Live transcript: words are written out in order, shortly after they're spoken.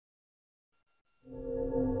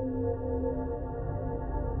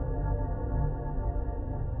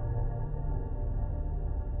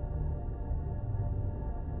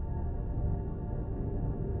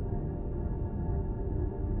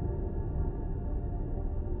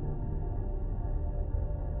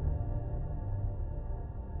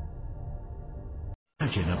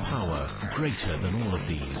Imagine a power greater than all of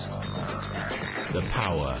these. The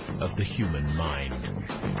power of the human mind.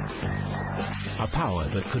 A power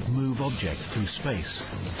that could move objects through space,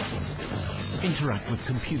 interact with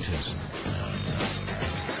computers,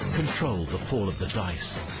 control the fall of the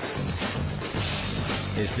dice.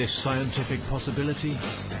 Is this scientific possibility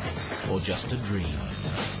or just a dream?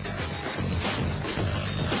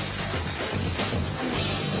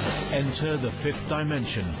 Enter the fifth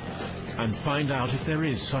dimension and find out if there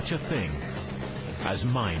is such a thing as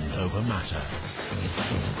mind over matter.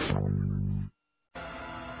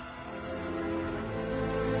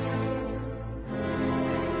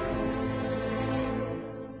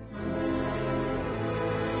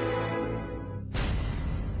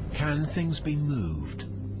 Can things be moved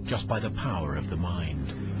just by the power of the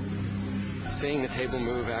mind? Seeing the table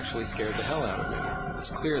move actually scared the hell out of me.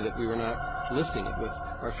 It's clear that we were not lifting it with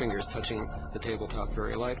our fingers touching the tabletop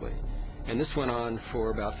very lightly. And this went on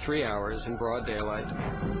for about 3 hours in broad daylight.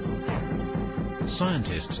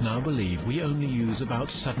 Scientists now believe we only use about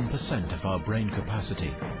 7% of our brain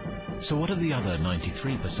capacity. So what are the other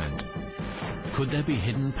 93%? Could there be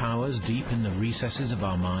hidden powers deep in the recesses of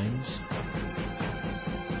our minds?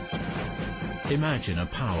 Imagine a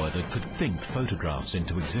power that could think photographs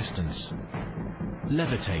into existence,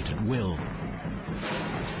 levitate at will,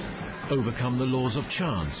 overcome the laws of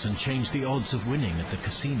chance and change the odds of winning at the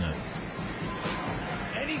casino.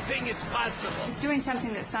 Anything is possible. It's doing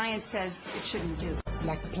something that science says it shouldn't do.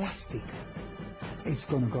 Like plastic. It's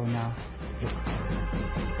gonna go now. Look.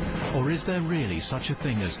 Or is there really such a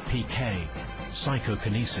thing as PK,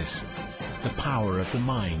 psychokinesis, the power of the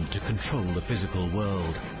mind to control the physical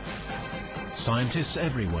world? Scientists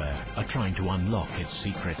everywhere are trying to unlock its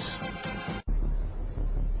secrets.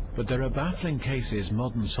 But there are baffling cases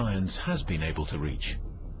modern science has been able to reach.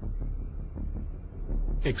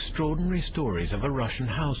 Extraordinary stories of a Russian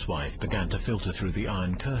housewife began to filter through the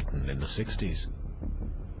Iron Curtain in the 60s.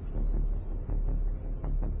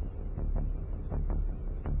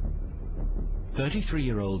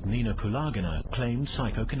 "33-year-old Nina Kulagina claimed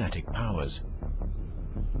psychokinetic powers.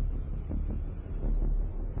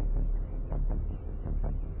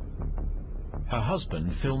 Her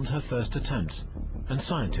husband filmed her first attempts, and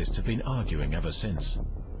scientists have been arguing ever since.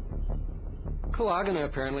 Kulagina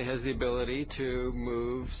apparently has the ability to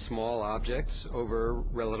move small objects over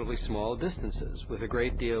relatively small distances with a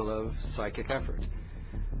great deal of psychic effort.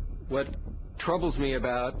 What troubles me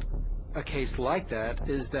about a case like that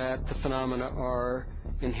is that the phenomena are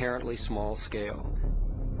inherently small scale.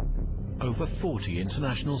 Over 40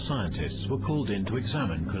 international scientists were called in to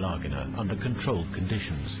examine Kulagina under controlled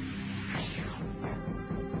conditions.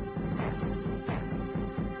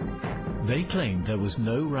 They claimed there was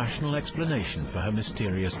no rational explanation for her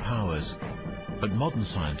mysterious powers, but modern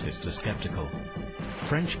scientists are skeptical.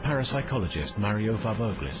 French parapsychologist Mario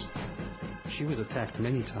Vavoglis. She was attacked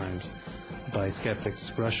many times by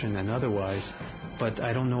skeptics, Russian and otherwise, but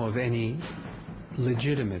I don't know of any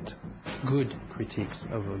legitimate, good critiques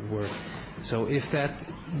of her work. So if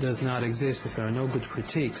that does not exist, if there are no good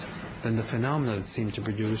critiques, then the phenomena that seem to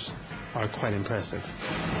produce are quite impressive.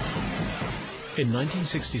 In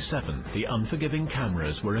 1967, the unforgiving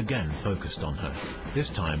cameras were again focused on her, this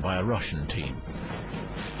time by a Russian team.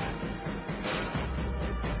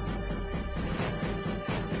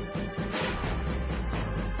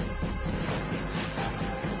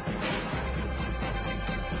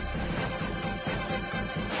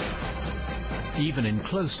 Even in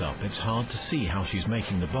close-up, it's hard to see how she's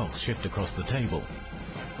making the box shift across the table,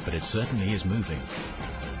 but it certainly is moving.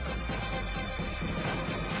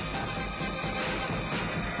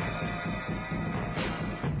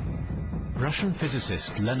 Russian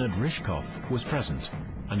physicist Leonid Ryzhkov was present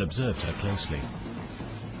and observed her closely.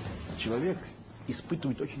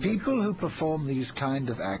 People who perform these kind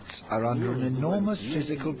of acts are under an enormous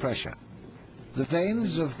physical pressure. The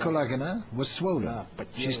veins of Kulagina were swollen.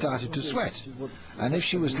 She started to sweat, and if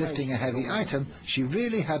she was lifting a heavy item, she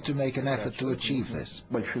really had to make an effort to achieve this.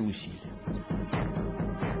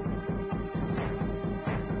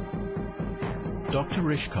 Dr.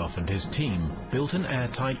 Ryzhkov and his team built an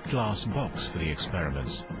airtight glass box for the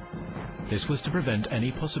experiments. This was to prevent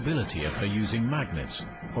any possibility of her using magnets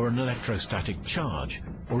or an electrostatic charge,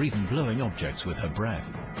 or even blowing objects with her breath.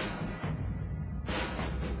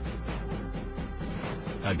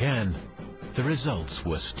 Again, the results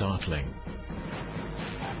were startling.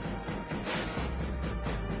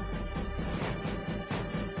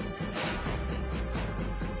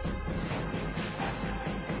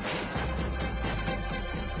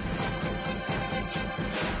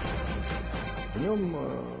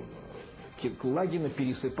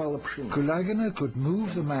 Kulagina could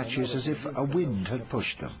move the matches as if a wind had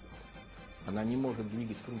pushed them.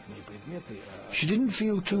 She didn't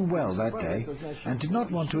feel too well that day and did not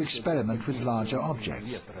want to experiment with larger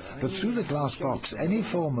objects. But through the glass box, any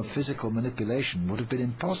form of physical manipulation would have been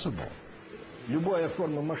impossible.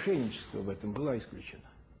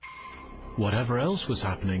 Whatever else was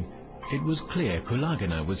happening, it was clear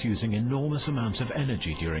Kulagina was using enormous amounts of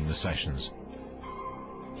energy during the sessions.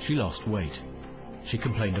 She lost weight. She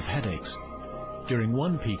complained of headaches. During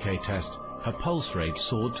one PK test, her pulse rate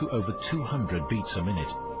soared to over 200 beats a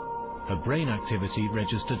minute. Her brain activity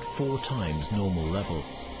registered 4 times normal level.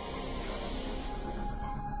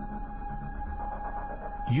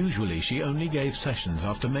 Usually she only gave sessions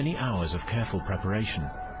after many hours of careful preparation,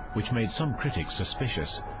 which made some critics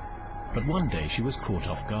suspicious. But one day she was caught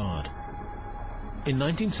off guard. In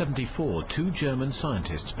 1974, 2 German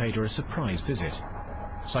scientists paid her a surprise visit.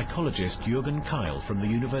 Psychologist Jürgen Keil from the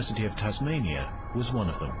University of Tasmania was one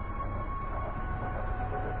of them.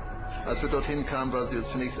 Als wir dorthin kamen, war sie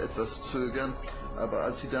zunächst etwas zögernd, aber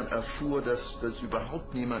als sie dann erfuhr, dass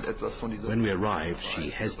überhaupt niemand etwas von dieser... When we arrived, she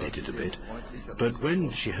hesitated a bit, but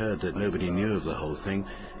when she heard that nobody knew of the whole thing,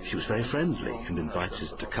 she was very friendly and invited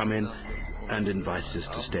us to come in and invited us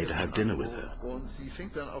to stay to have dinner with her.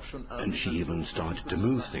 And she even started to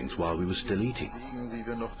move things while we were still eating. Wie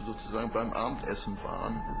wir noch sozusagen beim Abendessen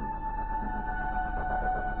waren.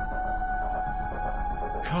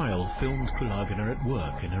 Kyle filmed Kulagina at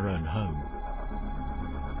work in her own home.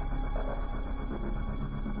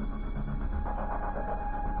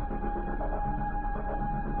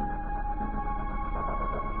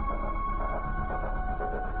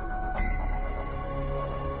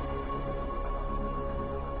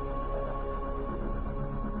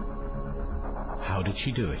 How did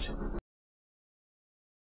she do it?